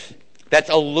gift that's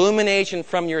illumination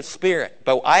from your spirit.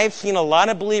 But I've seen a lot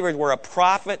of believers where a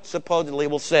prophet supposedly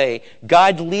will say,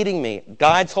 God's leading me.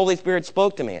 God's Holy Spirit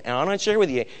spoke to me. And I want to share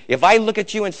with you, if I look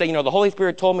at you and say, the Holy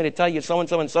Spirit told me to tell you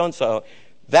so-and-so and so-and-so,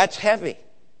 that's heavy.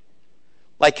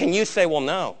 Like, can you say, well,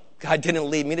 no. God didn't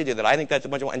lead me to do that. I think that's a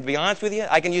bunch of... And to be honest with you,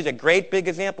 I can use a great big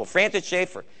example. Francis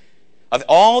Schaeffer. Of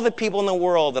all the people in the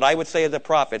world that I would say is a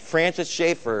prophet, Francis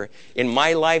Schaeffer, in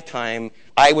my lifetime,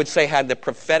 I would say had the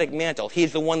prophetic mantle.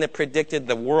 He's the one that predicted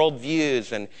the world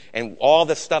views and all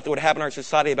the stuff that would happen in our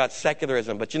society about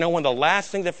secularism. But one of the last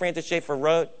things that Francis Schaeffer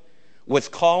wrote was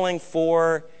calling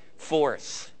for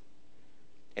force.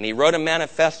 And he wrote a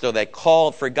manifesto that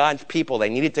called for God's people. They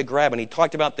needed to grab. And he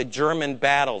talked about the German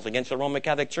battles against the Roman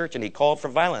Catholic Church. And he called for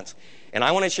violence. And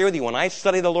I want to share with you, when I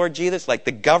study the Lord Jesus, like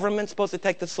the government's supposed to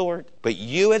take the sword. But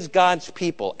you as God's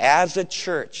people, as a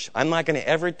church, I'm not going to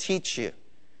ever teach you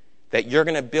that you're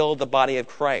going to build the body of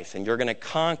Christ. And you're going to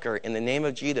conquer in the name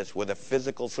of Jesus with a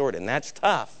physical sword. And that's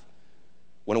tough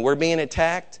when we're being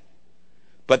attacked.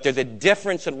 But there's a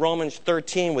difference in Romans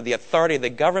 13 with the authority the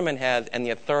government has and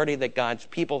the authority that God's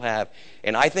people have.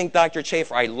 And I think Dr.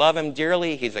 Schaeffer, I love him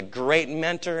dearly. He's a great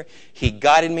mentor. He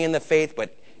guided me in the faith.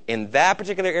 But in that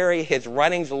particular area, his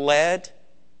writings led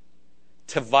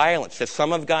to violence, to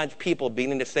some of God's people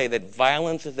beginning to say that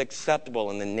violence is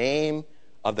acceptable in the name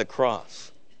of the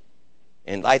cross.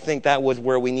 And I think that was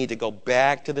where we need to go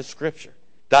back to the Scripture.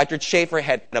 Dr. Schaeffer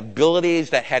had abilities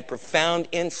that had profound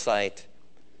insight,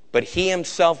 but he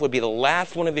himself would be the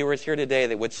last one of you who is here today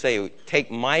that would say, take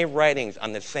my writings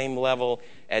on the same level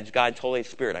as God's Holy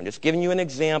Spirit. I'm just giving you an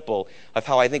example of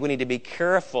how I think we need to be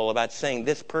careful about saying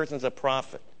this person's a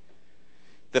prophet.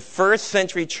 The first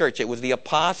century church, it was the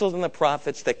apostles and the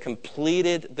prophets that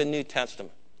completed the New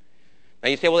Testament. Now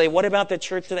you say, well, what about the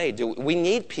church today? Do we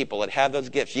need people that have those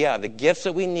gifts? Yeah, the gifts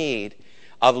that we need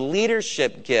of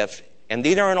leadership gifts, and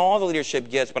these aren't all the leadership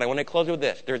gifts, but I want to close with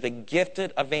this. There's a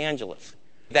gifted evangelist.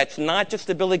 That's not just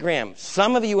a Billy Graham.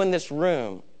 Some of you in this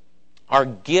room are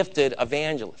gifted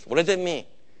evangelists. What does it mean?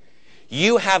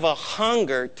 You have a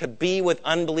hunger to be with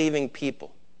unbelieving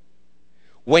people.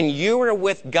 When you are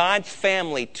with God's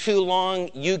family too long,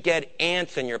 you get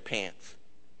ants in your pants.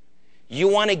 You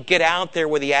want to get out there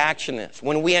where the action is.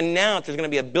 When we announce there's going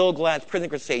to be a Bill Glass prison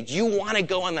crusade, you want to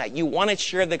go on that. You want to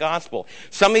share the gospel.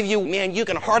 Some of you, man, you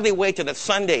can hardly wait to the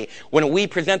Sunday when we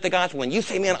present the gospel. And you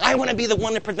say, man, I want to be the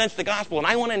one that presents the gospel. And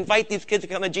I want to invite these kids to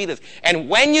come to Jesus. And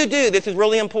when you do, this is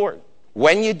really important.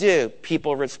 When you do,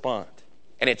 people respond.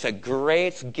 And it's a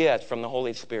grace gift from the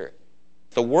Holy Spirit.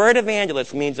 The word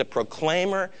evangelist means a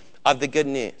proclaimer of the good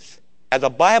news. As a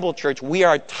Bible church, we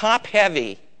are top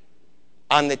heavy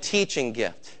on the teaching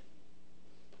gift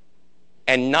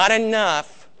and not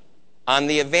enough on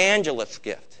the evangelist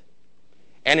gift.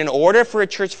 And in order for a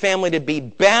church family to be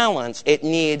balanced, it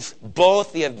needs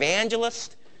both the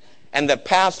evangelist and the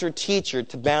pastor-teacher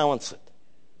to balance it.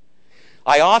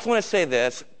 I also want to say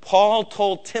this. Paul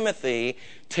told Timothy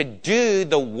to do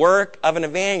the work of an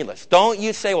evangelist. Don't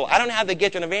you say, well, I don't have the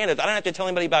gift of an evangelist. I don't have to tell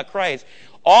anybody about Christ.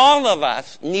 All of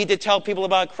us need to tell people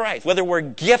about Christ. Whether we're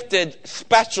gifted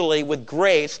specially with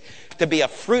grace to be a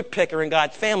fruit picker in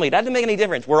God's family, it doesn't make any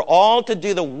difference. We're all to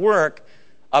do the work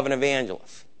of an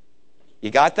evangelist.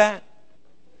 You got that?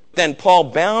 Then Paul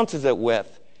balances it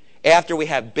with, after we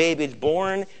have babies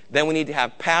born, then we need to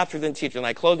have pastors and teachers. And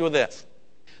I close with this.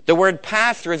 The word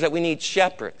pastor is that we need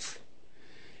shepherds.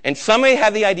 And some may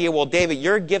have the idea, well, David,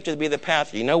 you're gifted to be the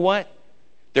pastor. You know what?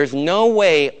 There's no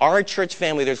way, our church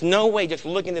family, there's no way just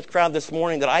looking at this crowd this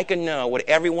morning that I can know what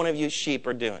every one of you sheep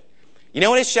are doing. You know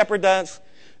what a shepherd does?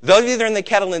 Those of you that are in the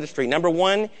cattle industry, number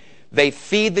one, they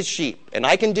feed the sheep. And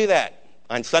I can do that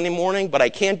on Sunday morning, but I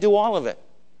can't do all of it.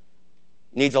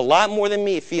 Needs a lot more than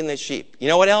me feeding the sheep. You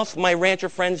know what else my rancher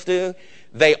friends do?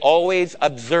 They always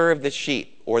observe the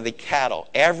sheep or the cattle.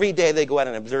 Every day they go out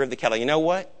and observe the cattle. You know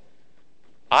what?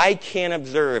 I can't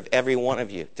observe every one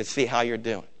of you to see how you're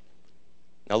doing.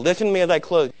 Now listen to me as I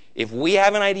close. If we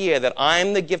have an idea that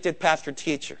I'm the gifted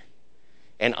pastor-teacher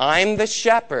and I'm the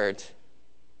shepherd,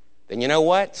 then you know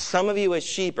what? Some of you as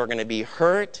sheep are going to be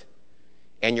hurt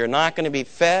and you're not going to be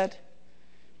fed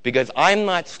because I'm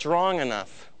not strong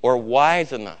enough or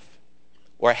wise enough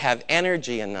or have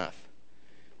energy enough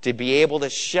to be able to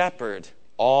shepherd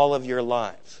all of your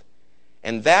lives.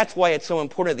 And that's why it's so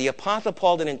important. The Apostle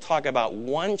Paul didn't talk about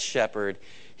one shepherd.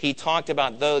 He talked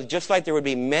about those. Just like there would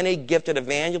be many gifted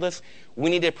evangelists, we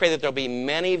need to pray that there'll be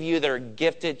many of you that are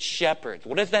gifted shepherds.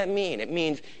 What does that mean? It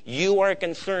means you are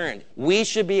concerned. We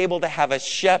should be able to have a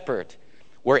shepherd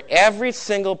where every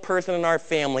single person in our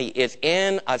family is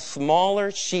in a smaller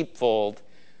sheepfold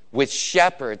with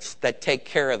shepherds that take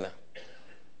care of them.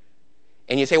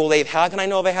 And you say, well, Dave, how can I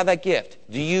know if I have that gift?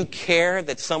 Do you care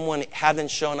that someone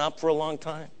hasn't shown up for a long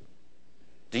time?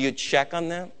 Do you check on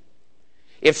them?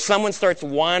 If someone starts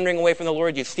wandering away from the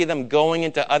Lord, you see them going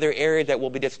into other areas that will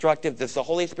be destructive, does the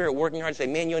Holy Spirit working hard to say,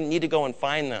 man, you need to go and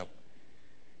find them?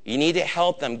 You need to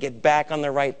help them get back on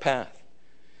the right path.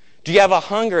 Do you have a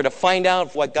hunger to find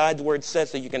out what God's Word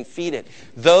says so you can feed it?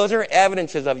 Those are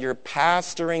evidences of your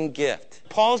pastoring gift.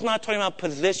 Paul's not talking about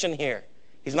position here.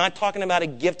 He's not talking about a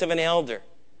gift of an elder.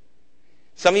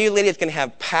 Some of you ladies can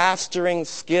have pastoring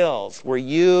skills where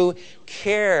you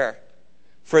care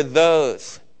for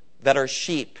those that are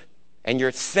sheep and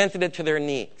you're sensitive to their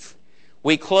needs.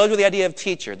 We close with the idea of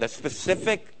teacher. The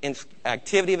specific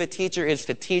activity of a teacher is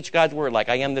to teach God's Word like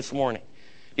I am this morning.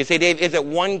 You say, Dave, is it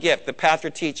one gift, the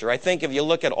pastor-teacher? I think if you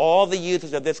look at all the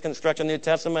uses of this construction in the New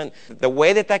Testament, the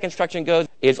way that construction goes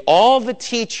is all the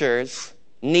teachers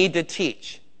need to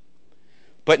teach.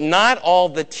 But not all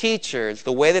the teachers,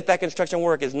 the way that construction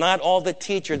works is not all the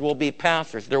teachers will be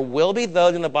pastors. There will be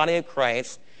those in the body of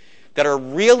Christ that are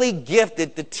really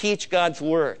gifted to teach God's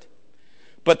Word.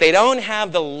 But they don't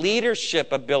have the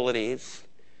leadership abilities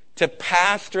to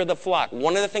pastor the flock.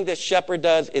 One of the things that shepherd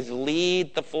does is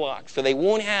lead the flock. So they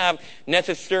won't have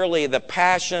necessarily the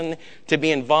passion to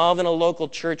be involved in a local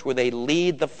church where they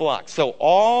lead the flock. So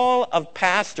all of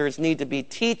pastors need to be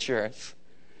teachers,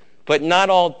 but not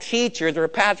all teachers are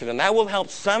pastors. And that will help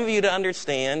some of you to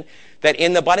understand that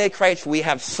in the body of Christ, we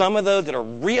have some of those that are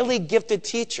really gifted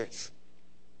teachers,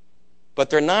 but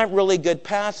they're not really good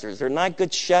pastors. They're not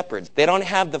good shepherds. They don't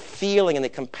have the feeling and the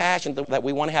compassion that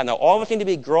we want to have. Now, all of us need to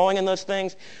be growing in those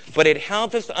things, but it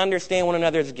helps us to understand one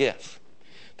another's gifts.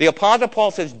 The Apostle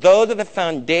Paul says those are the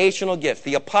foundational gifts.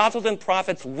 The apostles and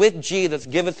prophets with Jesus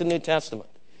give us the New Testament.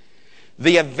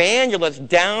 The evangelists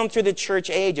down through the church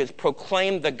ages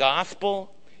proclaim the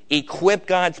gospel, equip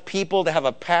God's people to have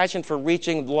a passion for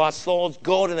reaching lost souls,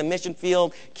 go to the mission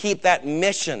field, keep that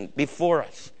mission before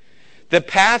us. The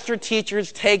pastor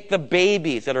teachers take the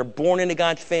babies that are born into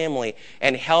God's family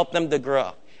and help them to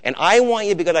grow. And I want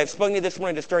you, because I've spoken to you this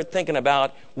morning, to start thinking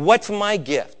about, what's my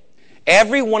gift?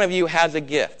 Every one of you has a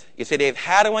gift. You say, Dave,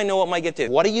 how do I know what my gift is?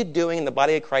 What are you doing in the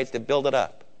body of Christ to build it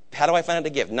up? How do I find out the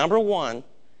gift? Number one,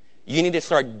 you need to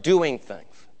start doing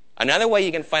things. Another way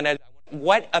you can find out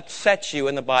what upsets you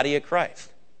in the body of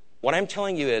Christ. What I'm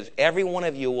telling you is every one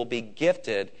of you will be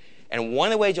gifted, and one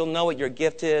of the ways you'll know what your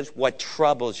gift is, what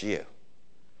troubles you,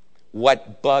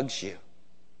 what bugs you.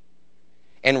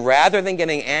 And rather than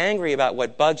getting angry about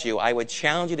what bugs you, I would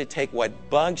challenge you to take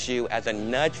what bugs you as a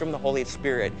nudge from the Holy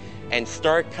Spirit and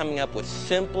start coming up with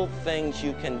simple things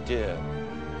you can do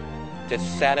to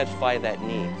satisfy that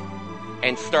need.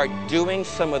 And start doing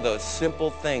some of those simple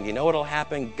things. You know what will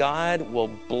happen? God will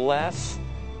bless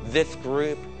this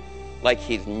group like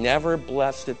he's never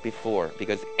blessed it before,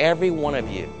 because every one of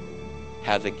you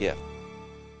has a gift.